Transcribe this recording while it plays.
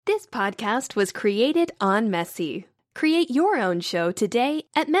This podcast was created on Messy. Create your own show today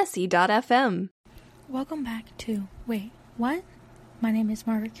at messy.fm. Welcome back to Wait, What? My name is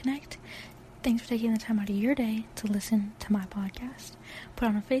Margaret Connect. Thanks for taking the time out of your day to listen to my podcast. Put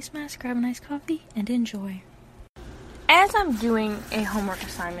on a face mask, grab a nice coffee, and enjoy. As I'm doing a homework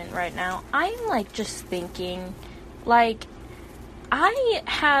assignment right now, I'm just thinking, I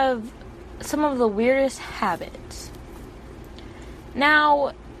have some of the weirdest habits.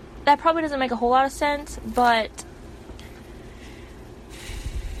 Now, that probably doesn't make a whole lot of sense, but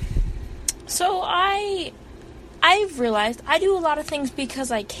so I've realized I do a lot of things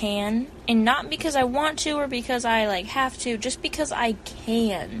because I can, and not because I want to or because I have to, just because I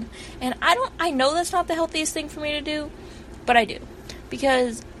can. And I know that's not the healthiest thing for me to do, but I do.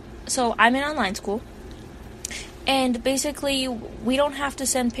 Because so I'm in online school, and basically we don't have to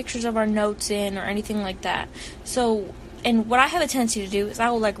send pictures of our notes in or anything like that. So, and what I have a tendency to do is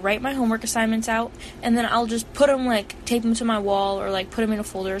I will write my homework assignments out, and then I'll just put them tape them to my wall or put them in a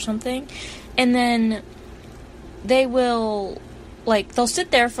folder or something, and then they will they'll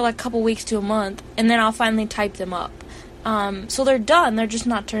sit there for a couple weeks to a month, and then I'll finally type them up. So they're done, they're just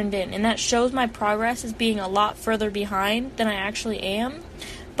not turned in, and that shows my progress as being a lot further behind than I actually am.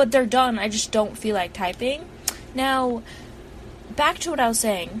 But they're done, I just don't feel like typing. Now, back to what I was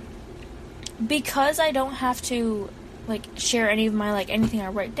saying. Because I don't have to share any of my anything I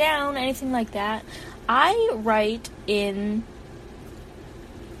write down, anything like that, I write in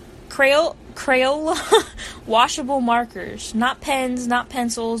Crayola washable markers, not pens, not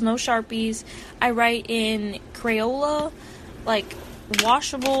pencils, no Sharpies. I write in Crayola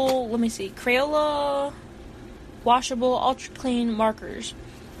washable, Crayola washable ultra clean markers.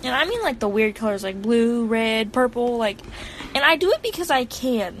 And I mean the weird colors blue, red, purple, and I do it because I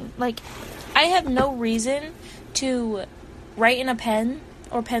can. I have no reason to write in a pen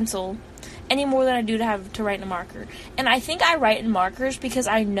or pencil any more than I do to have to write in a marker. And I think I write in markers because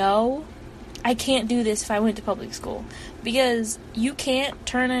I know I can't do this if I went to public school. Because you can't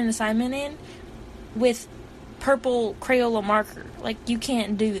turn an assignment in with purple Crayola marker. You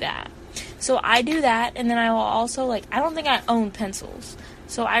can't do that. So I do that, and then I will also, I don't think I own pencils.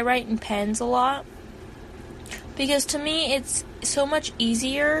 So I write in pens a lot. Because to me, it's so much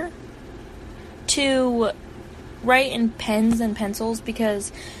easier to write in pens than pencils,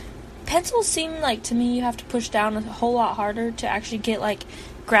 because pencils seem to me you have to push down a whole lot harder to actually get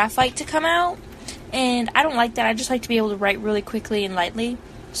graphite to come out, and I don't like that. I just like to be able to write really quickly and lightly.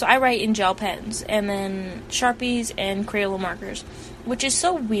 So I write in gel pens and then Sharpies and Crayola markers, which is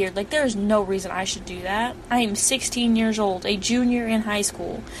so weird. there is no reason I should do that. I am 16 years old, a junior in high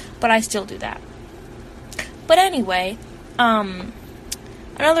school, but I still do that. But anyway,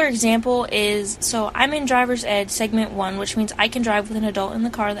 another example is, so I'm in driver's ed segment 1, which means I can drive with an adult in the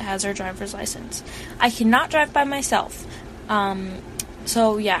car that has their driver's license. I cannot drive by myself.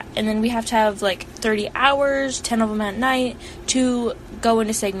 So yeah, and then we have to have 30 hours, 10 of them at night, to go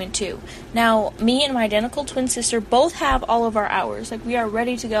into segment 2. Now, me and my identical twin sister both have all of our hours. We are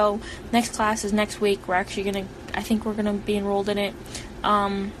ready to go. Next class is next week. We're actually I think we're gonna be enrolled in it.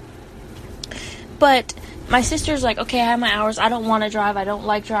 But my sister's okay, I have my hours, I don't want to drive, I don't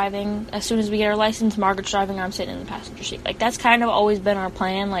like driving. As soon as we get our license, Margaret's driving, I'm sitting in the passenger seat. That's kind of always been our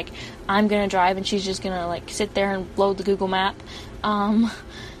plan. I'm going to drive, and she's just going to, sit there and load the Google map.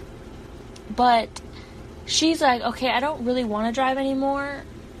 But she's okay, I don't really want to drive anymore,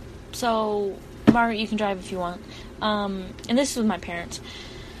 so, Margaret, you can drive if you want. And this is with my parents.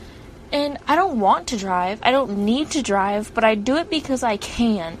 And I don't want to drive. I don't need to drive, but I do it because I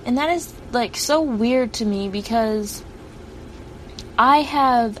can. And that is, so weird to me, because I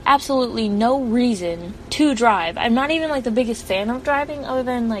have absolutely no reason to drive. I'm not even, the biggest fan of driving, other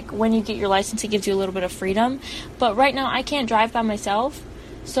than, when you get your license, it gives you a little bit of freedom. But right now, I can't drive by myself,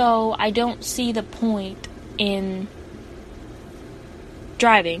 so I don't see the point in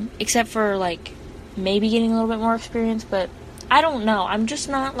driving, except for, maybe getting a little bit more experience, but I don't know. I'm just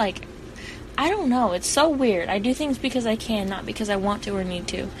not, I don't know. It's so weird. I do things because I can, not because I want to or need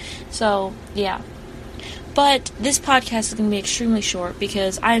to. So, yeah. But this podcast is going to be extremely short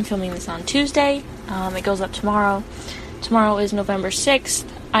because I am filming this on Tuesday. It goes up tomorrow. Tomorrow is November 6th.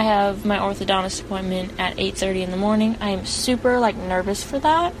 I have my orthodontist appointment at 8:30 in the morning. I am super, nervous for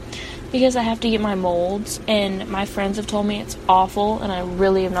that because I have to get my molds, and my friends have told me it's awful, and I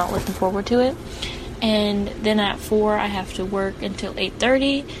really am not looking forward to it. And then at 4, I have to work until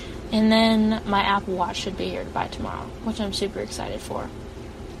 8:30. And then my Apple Watch should be here by tomorrow, which I'm super excited for.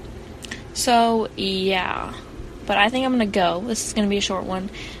 So, yeah. But I think I'm going to go. This is going to be a short one.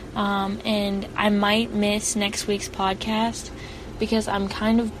 And I might miss next week's podcast because I'm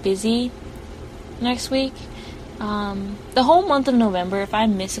kind of busy next week. The whole month of November, if I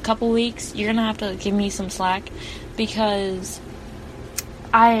miss a couple weeks, you're gonna have to give me some slack, because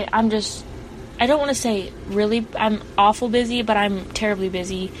I don't want to say really, I'm awful busy, but I'm terribly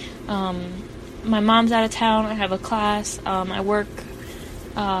busy. My mom's out of town, I have a class, I work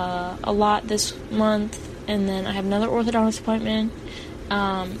a lot this month, and then I have another orthodontist appointment,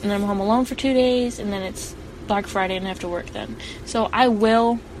 and then I'm home alone for 2 days, and then it's Black Friday and I have to work then. So I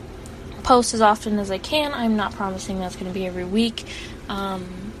will post as often as I can. I'm not promising that's going to be every week,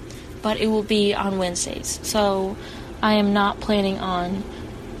 but it will be on Wednesdays. So I am not planning on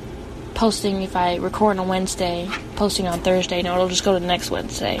posting, if I record on Wednesday, posting on Thursday. No, it'll just go to next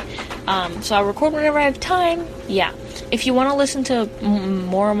Wednesday. So I'll record whenever I have time. Yeah. If you want to listen to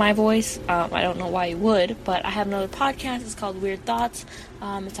more of my voice, I don't know why you would, but I have another podcast. It's called Weird Thoughts.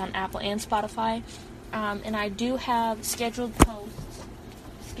 It's on Apple and Spotify. And I do have scheduled posts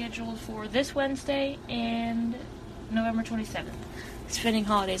scheduled for this Wednesday and November 27th. Spending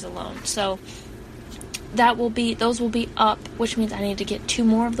holidays alone. So those will be up, which means I need to get 2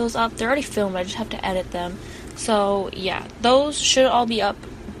 more of those up. They're already filmed, I just have to edit them. So yeah, those should all be up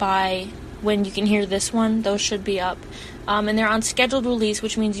by when you can hear this one. Those should be up. And they're on scheduled release,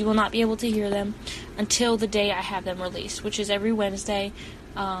 which means you will not be able to hear them until the day I have them released, which is every Wednesday.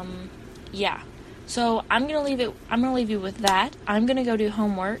 Yeah. So I'm gonna leave you with that. I'm gonna go do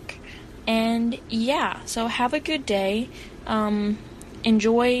homework. And yeah, so have a good day.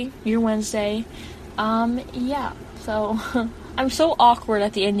 Enjoy your Wednesday. Yeah, so I'm so awkward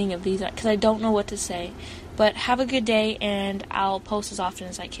at the ending of these because I don't know what to say. But have a good day, and I'll post as often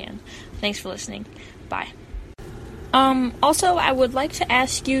as I can. Thanks for listening. Bye. Also, I would like to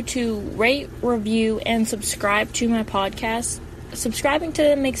ask you to rate, review, and subscribe to my podcast. Subscribing to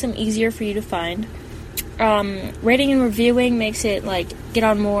them makes them easier for you to find. Rating and reviewing makes it, get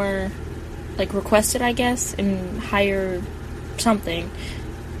on more, requested, I guess, and higher something.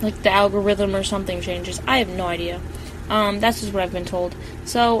 The algorithm or something changes. I have no idea. That's just what I've been told.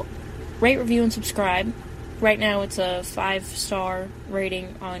 So, rate, review, and subscribe. Right now it's a 5-star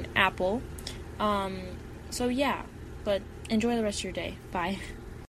rating on Apple. So yeah, but enjoy the rest of your day. Bye.